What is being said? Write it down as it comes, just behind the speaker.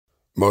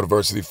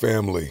Motiversity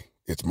family,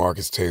 it's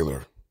Marcus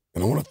Taylor,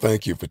 and I want to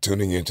thank you for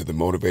tuning into the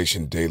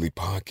Motivation Daily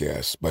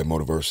Podcast by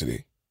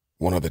Motiversity,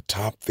 one of the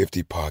top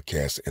 50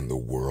 podcasts in the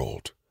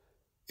world.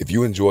 If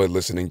you enjoy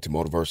listening to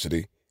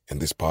Motiversity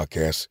and this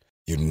podcast,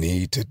 you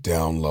need to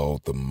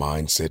download the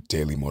Mindset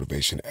Daily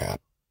Motivation app.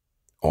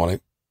 On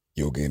it,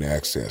 you'll gain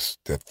access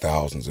to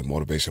thousands of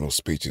motivational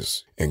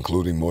speeches,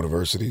 including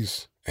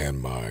Motiversity's and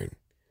mine.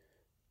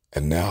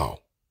 And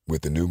now,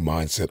 with the new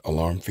Mindset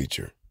Alarm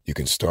feature, you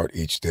can start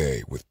each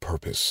day with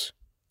purpose,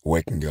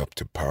 waking up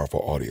to powerful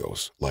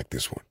audios like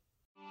this one.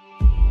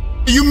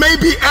 You may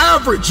be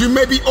average, you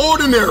may be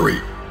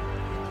ordinary,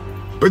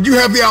 but you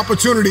have the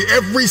opportunity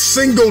every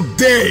single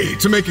day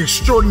to make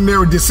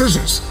extraordinary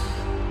decisions.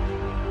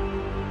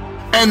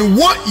 And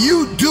what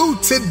you do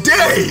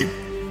today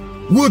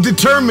will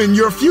determine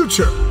your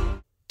future.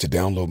 To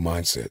download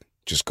Mindset,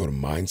 just go to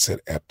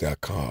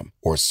mindsetapp.com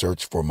or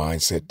search for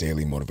Mindset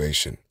Daily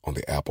Motivation on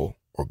the Apple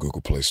or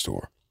Google Play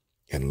Store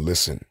and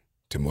listen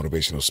to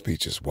motivational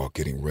speeches while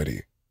getting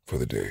ready for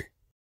the day.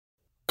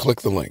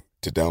 Click the link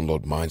to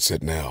download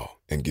Mindset now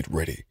and get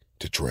ready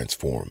to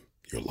transform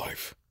your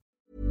life.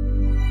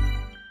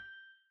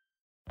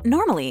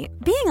 Normally,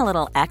 being a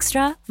little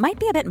extra might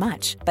be a bit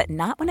much, but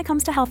not when it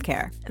comes to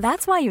healthcare.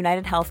 That's why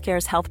United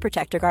Healthcare's Health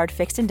Protector Guard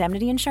fixed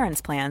indemnity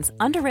insurance plans,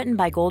 underwritten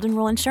by Golden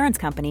Rule Insurance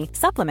Company,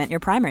 supplement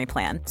your primary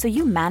plan so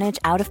you manage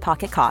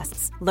out-of-pocket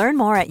costs. Learn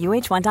more at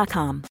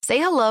uh1.com. Say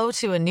hello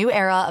to a new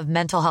era of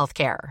mental health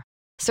care.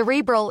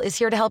 Cerebral is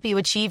here to help you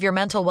achieve your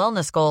mental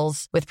wellness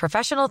goals with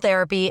professional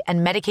therapy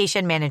and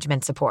medication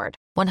management support.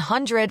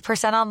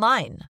 100%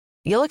 online.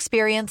 You'll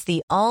experience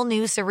the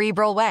all-new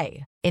Cerebral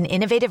Way, an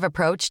innovative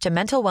approach to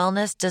mental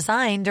wellness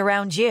designed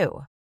around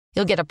you.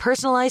 You'll get a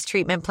personalized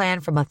treatment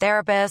plan from a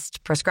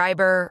therapist,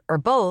 prescriber, or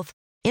both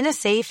in a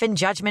safe and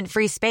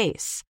judgment-free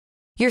space.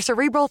 Your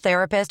Cerebral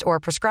therapist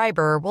or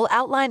prescriber will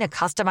outline a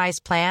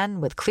customized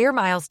plan with clear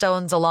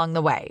milestones along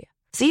the way,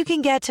 so you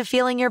can get to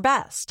feeling your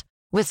best.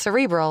 With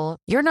Cerebral,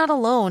 you're not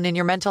alone in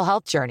your mental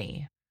health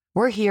journey.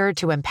 We're here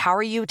to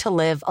empower you to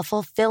live a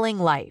fulfilling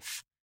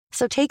life.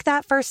 So take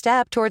that first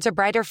step towards a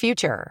brighter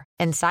future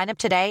and sign up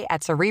today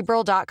at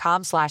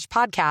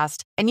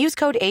Cerebral.com/podcast and use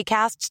code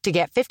ACAST to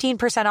get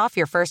 15% off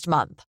your first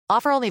month.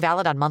 Offer only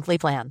valid on monthly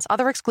plans.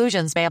 Other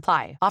exclusions may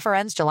apply. Offer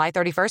ends July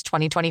 31st,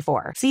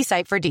 2024. See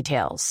site for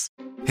details.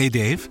 Hey,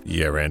 Dave.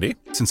 Yeah, Randy.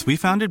 Since we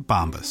founded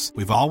Bombas,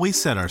 we've always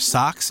said our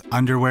socks,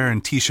 underwear,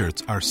 and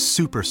T-shirts are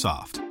super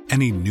soft.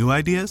 Any new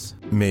ideas?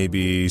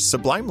 Maybe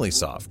sublimely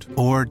soft.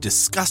 Or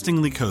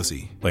disgustingly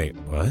cozy. Wait,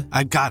 what?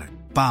 I got it.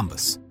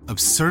 Bombas.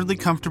 Absurdly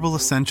comfortable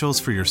essentials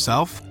for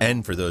yourself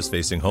and for those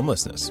facing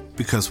homelessness.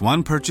 Because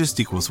one purchased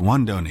equals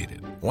one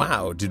donated.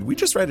 Wow, did we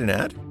just write an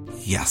ad?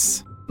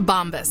 Yes.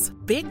 Bombas.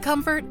 Big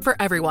comfort for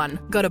everyone.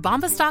 Go to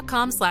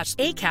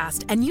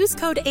bombas.com/ACAST and use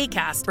code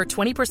ACAST for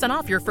 20%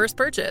 off your first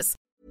purchase.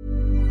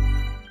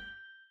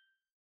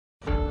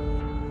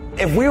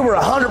 If we were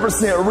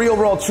 100% real,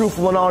 raw,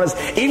 truthful, and honest,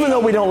 even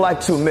though we don't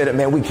like to admit it,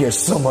 man, we care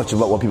so much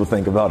about what people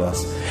think about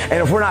us. And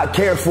if we're not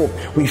careful,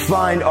 we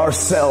find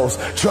ourselves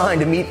trying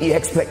to meet the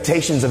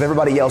expectations of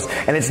everybody else.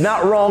 And it's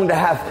not wrong to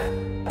have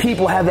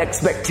people have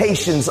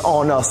expectations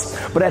on us.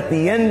 But at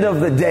the end of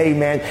the day,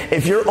 man,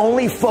 if you're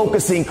only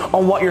focusing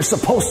on what you're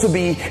supposed to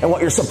be and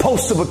what you're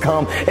supposed to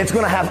become, it's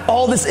going to have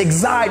all this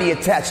anxiety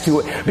attached to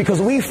it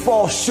because we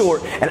fall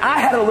short. And I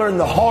had to learn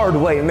the hard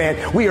way, man.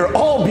 We are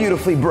all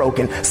beautifully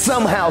broken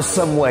somehow,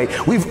 some way.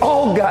 We've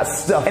all got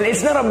stuff. And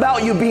it's not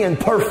about you being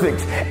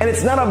perfect. And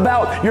it's not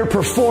about your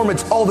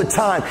performance all the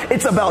time.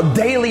 It's about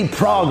daily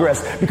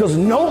progress because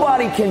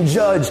nobody can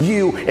judge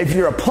you if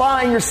you're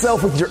applying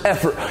yourself with your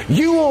effort.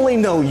 You only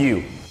know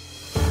you.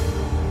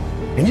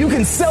 And you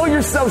can sell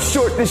yourself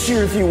short this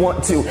year if you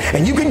want to.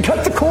 And you can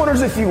cut the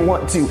corners if you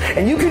want to.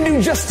 And you can do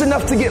just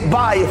enough to get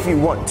by if you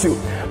want to.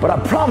 But I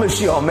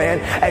promise y'all, man,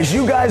 as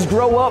you guys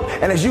grow up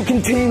and as you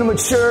continue to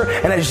mature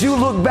and as you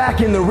look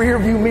back in the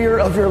rearview mirror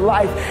of your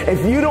life,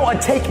 if you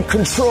don't take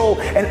control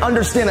and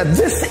understand that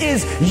this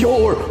is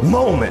your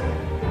moment.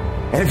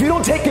 And if you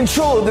don't take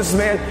control of this,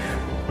 man,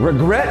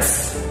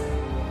 regrets,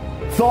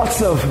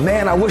 thoughts of,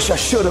 man, I wish I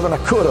should have and I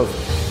could have,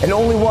 and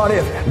only what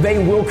if, they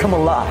will come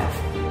alive.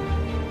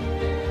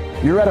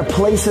 You're at a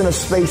place and a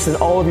space in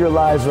all of your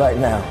lives right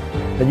now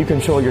that you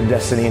control your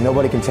destiny and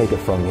nobody can take it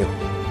from you.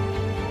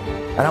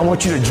 And I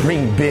want you to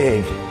dream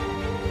big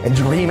and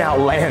dream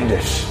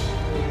outlandish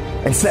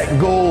and set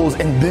goals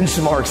and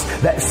benchmarks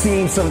that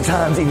seem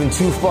sometimes even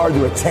too far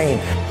to attain.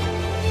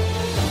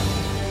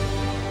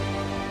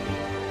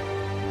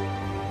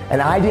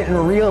 And I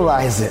didn't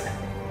realize it,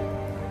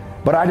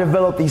 but I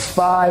developed these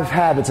 5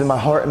 habits in my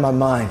heart and my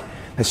mind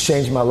that's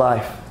changed my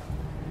life.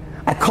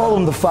 I call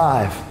them the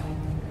 5.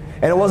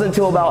 And it wasn't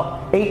until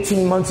about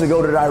 18 months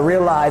ago did I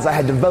realize I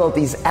had developed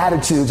these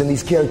attitudes and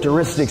these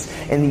characteristics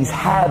and these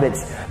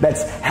habits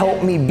that's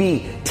helped me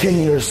be 10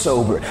 years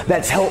sober.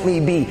 That's helped me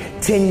be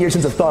 10 years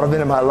since I've thought of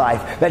it in my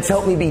life. That's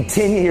helped me be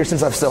 10 years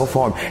since I've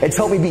self-harmed. It's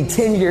helped me be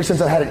 10 years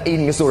since I've had an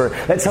eating disorder.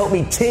 That's helped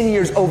me 10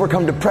 years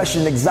overcome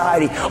depression,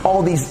 anxiety,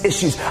 all these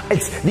issues.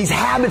 It's these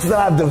habits that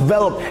I've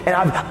developed, and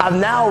I've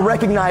now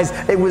recognized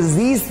it was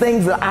these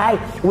things that I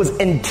was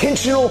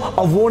intentional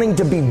of wanting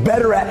to be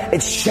better at.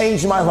 It's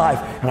changed my life.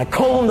 And I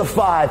call them the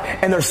 5,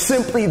 and they're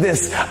simply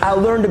this. I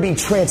learned to be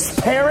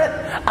transparent.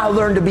 I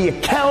learned to be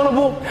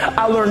accountable.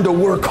 I learned to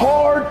work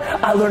hard.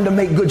 I learned to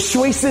make good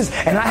choices,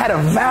 and I had to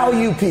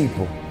value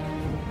people.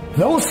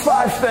 Those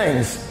 5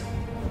 things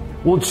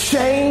will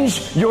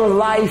change your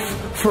life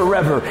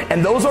forever.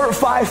 And those aren't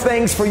 5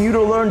 things for you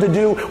to learn to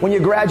do when you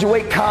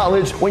graduate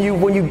college, when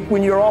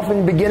you're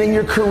often beginning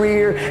your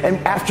career and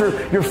after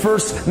your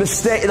first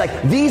mistake.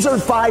 Like, these are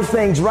 5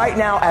 things right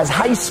now as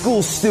high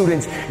school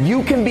students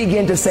you can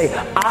begin to say,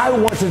 I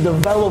want to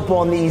develop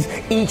on these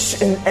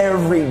each and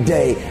every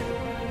day.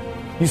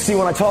 You see,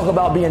 when I talk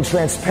about being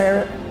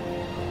transparent,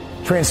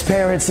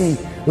 transparency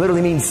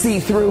literally means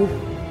see-through.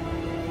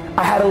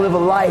 I had to live a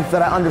life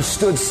that I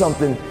understood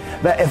something,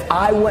 that if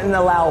I wouldn't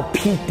allow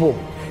people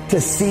to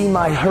see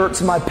my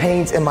hurts, my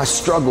pains, and my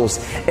struggles,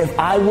 if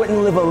I wouldn't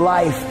live a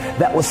life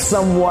that was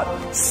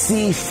somewhat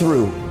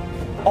see-through,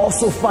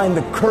 also find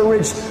the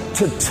courage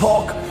to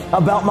talk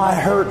about my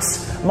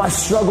hurts, my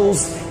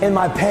struggles, and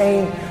my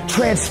pain.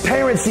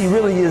 Transparency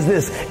really is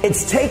this.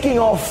 It's taking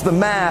off the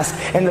mask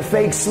and the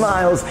fake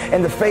smiles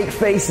and the fake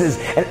faces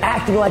and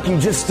acting like you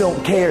just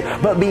don't care,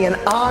 but being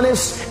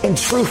honest and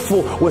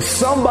truthful with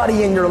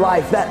somebody in your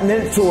life, that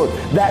mentor,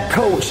 that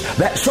coach,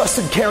 that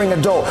trusted, caring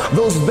adult,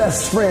 those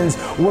best friends,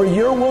 where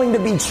you're willing to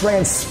be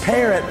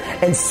transparent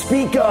and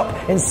speak up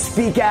and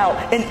speak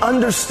out and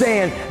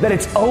understand that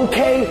it's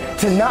okay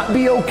to not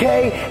be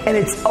okay, and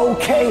it's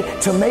okay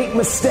to make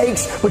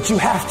mistakes, but you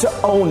have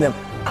to own them.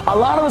 A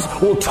lot of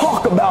us will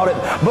talk about it,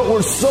 but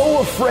we're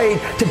so afraid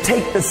to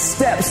take the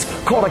steps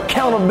called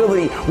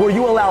accountability, where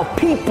you allow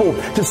people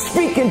to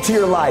speak into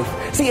your life.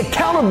 See,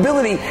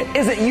 accountability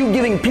isn't you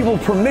giving people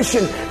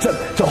permission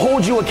to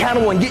hold you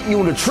accountable and get you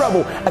into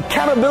trouble.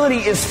 Accountability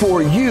is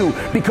for you,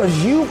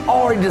 because you've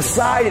already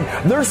decided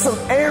there's some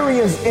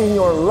areas in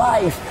your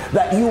life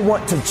that you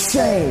want to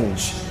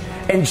change.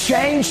 And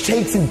change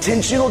takes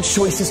intentional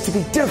choices to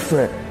be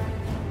different.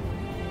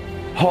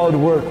 Hard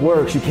work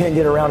works. You can't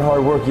get around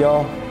hard work,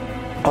 y'all.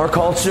 Our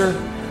culture,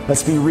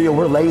 let's be real,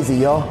 we're lazy,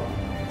 y'all.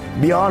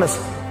 Be honest.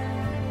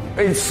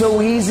 It's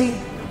so easy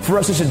for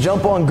us to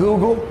jump on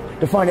Google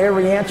to find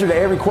every answer to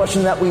every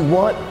question that we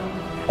want.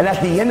 And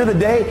at the end of the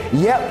day,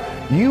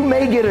 yep, you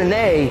may get an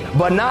A,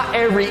 but not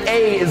every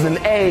A is an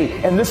A.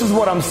 And this is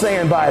what I'm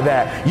saying by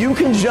that. You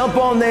can jump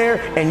on there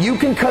and you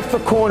can cut the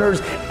corners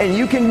and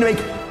you can make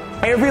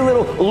every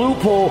little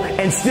loophole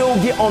and still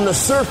get on the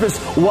surface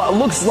what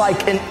looks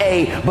like an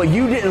A, but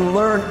you didn't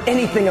learn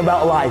anything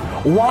about life.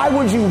 Why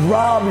would you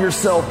rob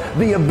yourself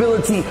the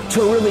ability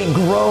to really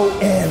grow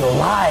in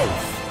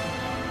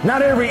life?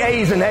 Not every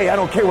A is an A. I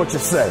don't care what you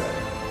say.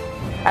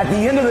 At the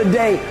end of the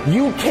day,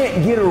 you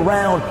can't get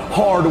around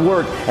hard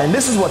work. And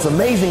this is what's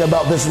amazing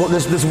about this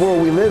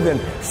world we live in.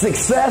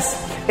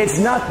 Success, it's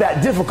not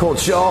that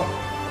difficult, y'all.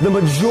 The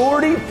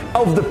majority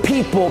of the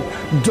people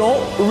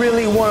don't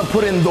really want to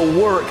put in the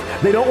work.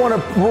 They don't want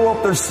to roll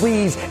up their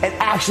sleeves and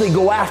actually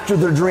go after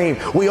their dream.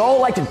 We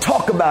all like to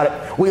talk about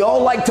it. We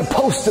all like to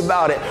post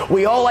about it.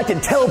 We all like to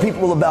tell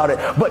people about it.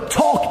 But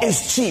talk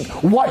is cheap.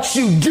 What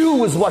you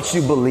do is what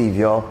you believe,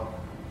 y'all.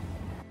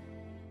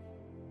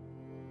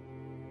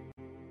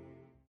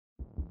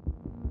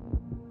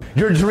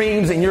 Your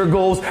dreams and your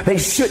goals, they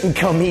shouldn't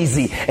come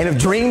easy. And if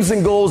dreams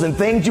and goals and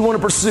things you want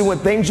to pursue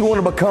and things you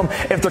want to become,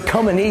 if they're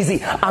coming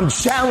easy, I'm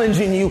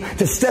challenging you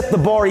to set the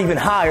bar even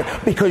higher,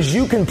 because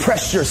you can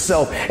press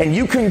yourself and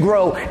you can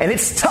grow. And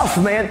it's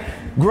tough, man.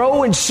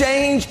 Grow and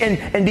change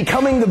and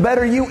becoming the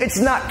better you. It's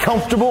not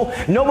comfortable.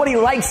 Nobody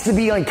likes to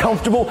be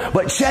uncomfortable,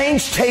 but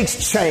change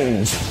takes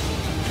change.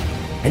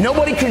 And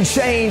nobody can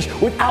change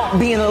without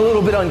being a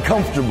little bit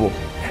uncomfortable.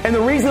 And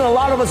the reason a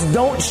lot of us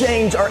don't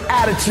change our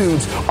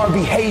attitudes, our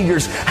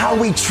behaviors, how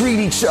we treat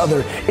each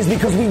other, is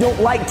because we don't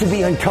like to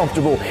be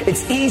uncomfortable.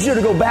 It's easier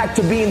to go back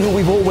to being who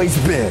we've always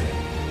been.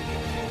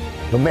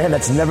 But man,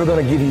 that's never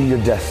going to give you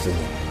your destiny.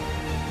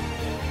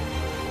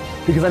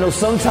 Because I know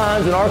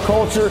sometimes in our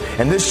culture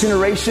and this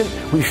generation,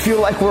 we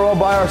feel like we're all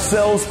by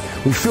ourselves.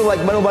 We feel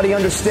like nobody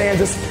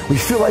understands us. We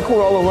feel like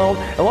we're all alone.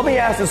 And let me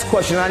ask this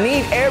question. I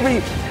need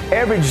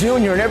every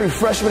junior and every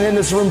freshman in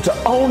this room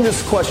to own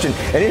this question.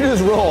 And it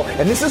is raw.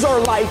 And this is our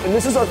life and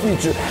this is our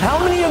future. How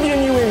many of you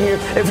in here,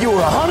 if you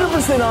were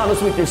 100%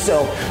 honest with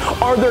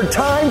yourself, are there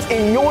times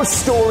in your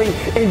story,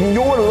 in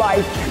your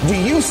life, do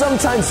you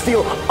sometimes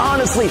feel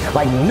honestly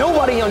like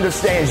nobody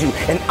understands you?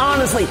 And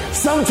honestly,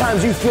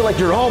 sometimes you feel like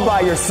you're all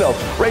by yourself.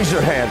 Raise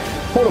your hand.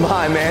 Hold them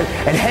high, man.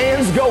 And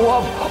hands go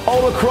up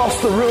all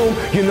across the room.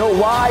 You know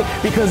why?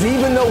 Because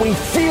even though we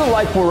feel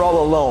like we're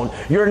all alone,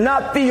 you're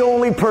not the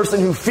only person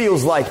who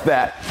feels like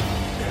that.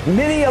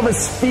 Many of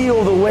us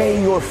feel the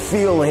way you're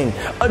feeling.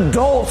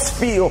 Adults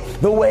feel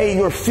the way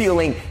you're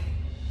feeling.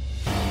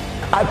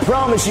 I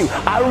promise you,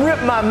 I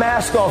ripped my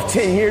mask off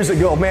 10 years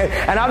ago, man,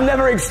 and I've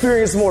never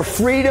experienced more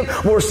freedom,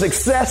 more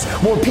success,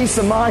 more peace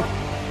of mind.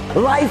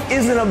 Life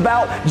isn't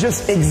about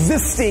just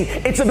existing.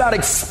 It's about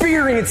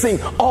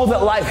experiencing all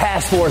that life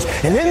has for us.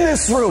 And in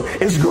this room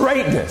is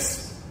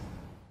greatness.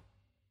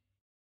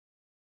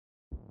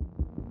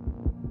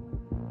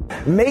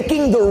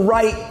 Making the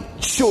right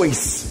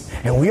choice.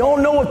 And we all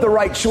know what the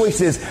right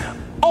choice is.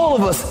 All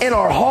of us, in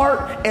our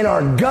heart, in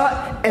our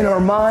gut, in our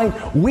mind,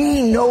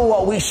 we know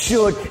what we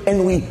should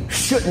and we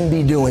shouldn't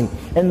be doing.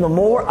 And the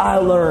more I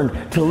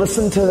learned to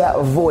listen to that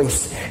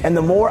voice, and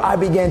the more I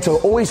began to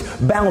always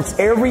bounce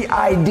every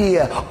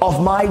idea of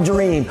my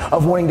dream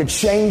of wanting to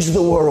change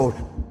the world,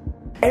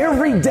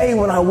 every day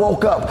when I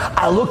woke up,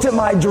 I looked at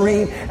my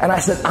dream and I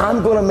said,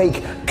 I'm going to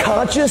make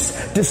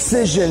conscious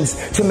decisions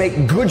to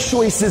make good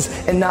choices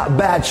and not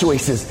bad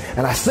choices.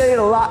 And I say it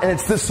a lot, and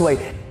it's this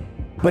way.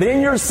 But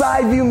in your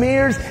side view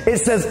mirrors,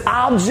 it says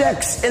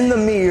objects in the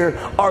mirror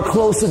are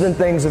closer than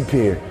things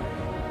appear.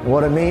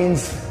 What it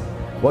means,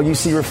 what you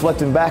see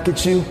reflecting back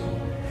at you,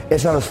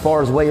 it's not as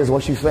far away as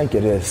what you think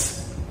it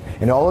is.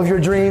 And all of your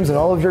dreams and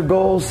all of your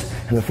goals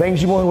and the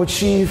things you want to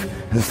achieve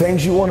and the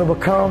things you want to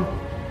become,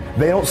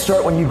 they don't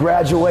start when you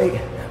graduate.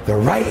 They're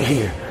right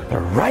here. They're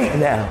right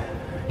now.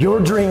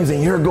 Your dreams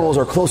and your goals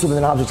are closer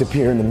than objects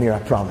appear in the mirror, I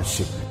promise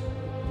you.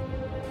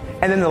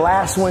 And then the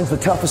last one's the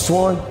toughest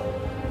one.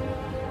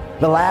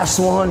 The last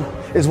one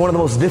is one of the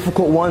most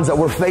difficult ones that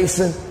we're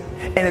facing,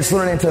 and it's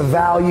learning to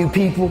value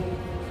people.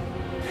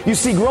 You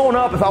see, growing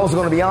up, if I was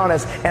going to be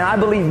honest, and I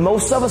believe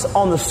most of us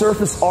on the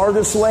surface are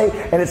this way,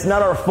 and it's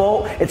not our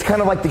fault. It's kind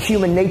of like the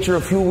human nature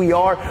of who we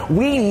are.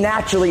 We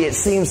naturally, it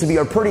seems to be,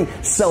 are pretty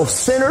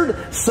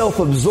self-centered,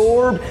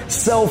 self-absorbed,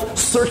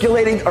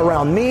 self-circulating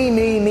around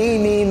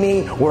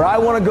me, where I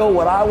want to go,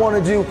 what I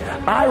want to do.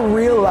 I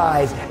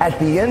realized at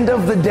the end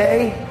of the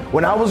day,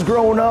 when I was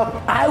growing up,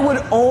 I would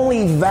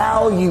only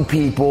value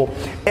people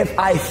if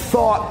I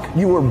thought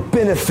you were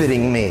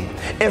benefiting me.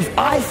 If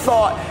I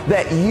thought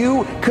that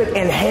you could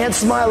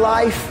enhance my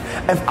life,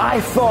 if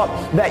I thought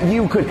that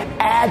you could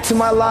add to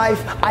my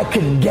life, I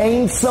could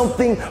gain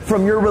something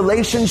from your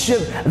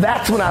relationship,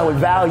 that's when I would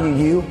value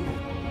you.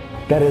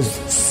 That is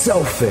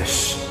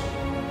selfish.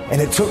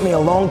 And it took me a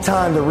long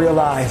time to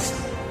realize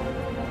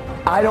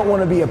I don't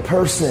want to be a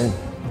person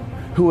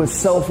who is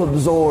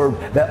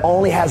self-absorbed, that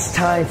only has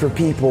time for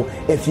people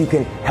if you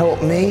can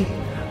help me.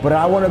 But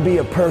I want to be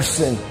a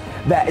person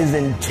that is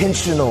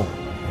intentional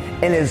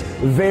and is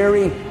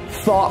very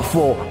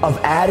thoughtful of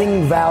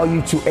adding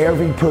value to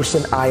every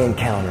person I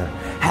encounter.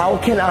 How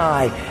can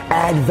I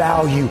add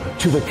value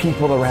to the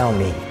people around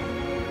me?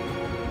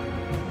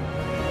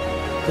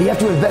 You have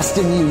to invest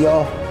in you,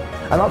 y'all.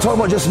 I'm not talking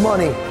about just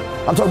money.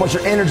 I'm talking about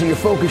your energy, your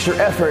focus, your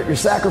effort, your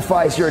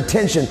sacrifice, your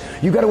attention.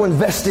 You got to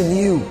invest in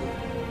you.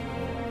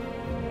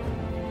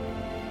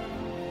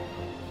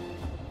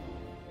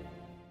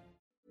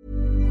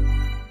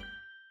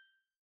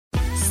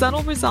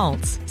 Subtle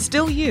results,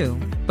 still you,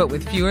 but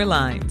with fewer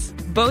lines.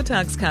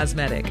 Botox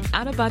Cosmetic,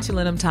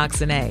 out-of-botulinum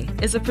toxin A,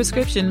 is a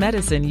prescription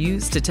medicine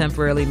used to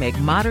temporarily make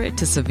moderate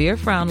to severe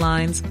frown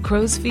lines,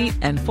 crow's feet,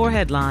 and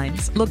forehead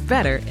lines look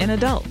better in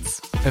adults.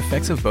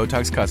 Effects of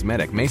Botox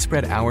Cosmetic may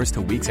spread hours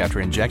to weeks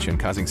after injection,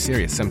 causing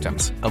serious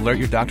symptoms. Alert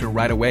your doctor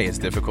right away as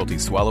difficulty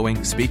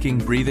swallowing, speaking,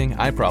 breathing,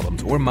 eye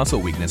problems, or muscle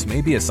weakness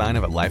may be a sign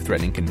of a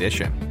life-threatening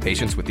condition.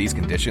 Patients with these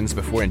conditions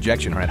before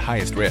injection are at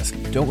highest risk.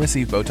 Don't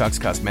receive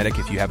Botox Cosmetic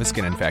if you have a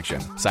skin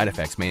infection. Side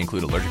effects may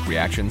include allergic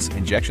reactions,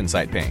 injection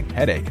site pain,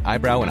 headache,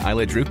 eyebrow and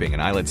eyelid drooping,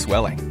 and eyelid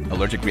swelling.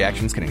 Allergic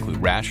reactions can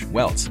include rash,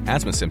 welts,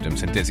 asthma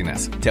symptoms, and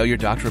dizziness. Tell your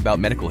doctor about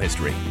medical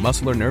history,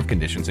 muscle or nerve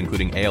conditions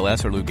including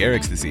ALS or Lou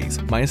Gehrig's disease,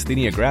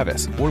 myasthenia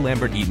gravis, or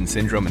Lambert-Eaton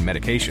syndrome, and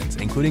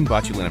medications, including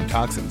botulinum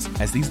toxins,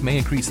 as these may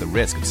increase the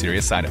risk of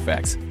serious side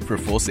effects. For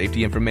full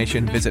safety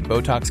information, visit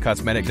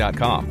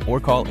BotoxCosmetic.com or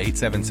call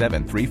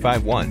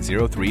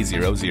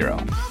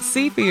 877-351-0300.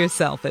 See for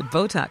yourself at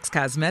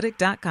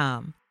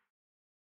BotoxCosmetic.com.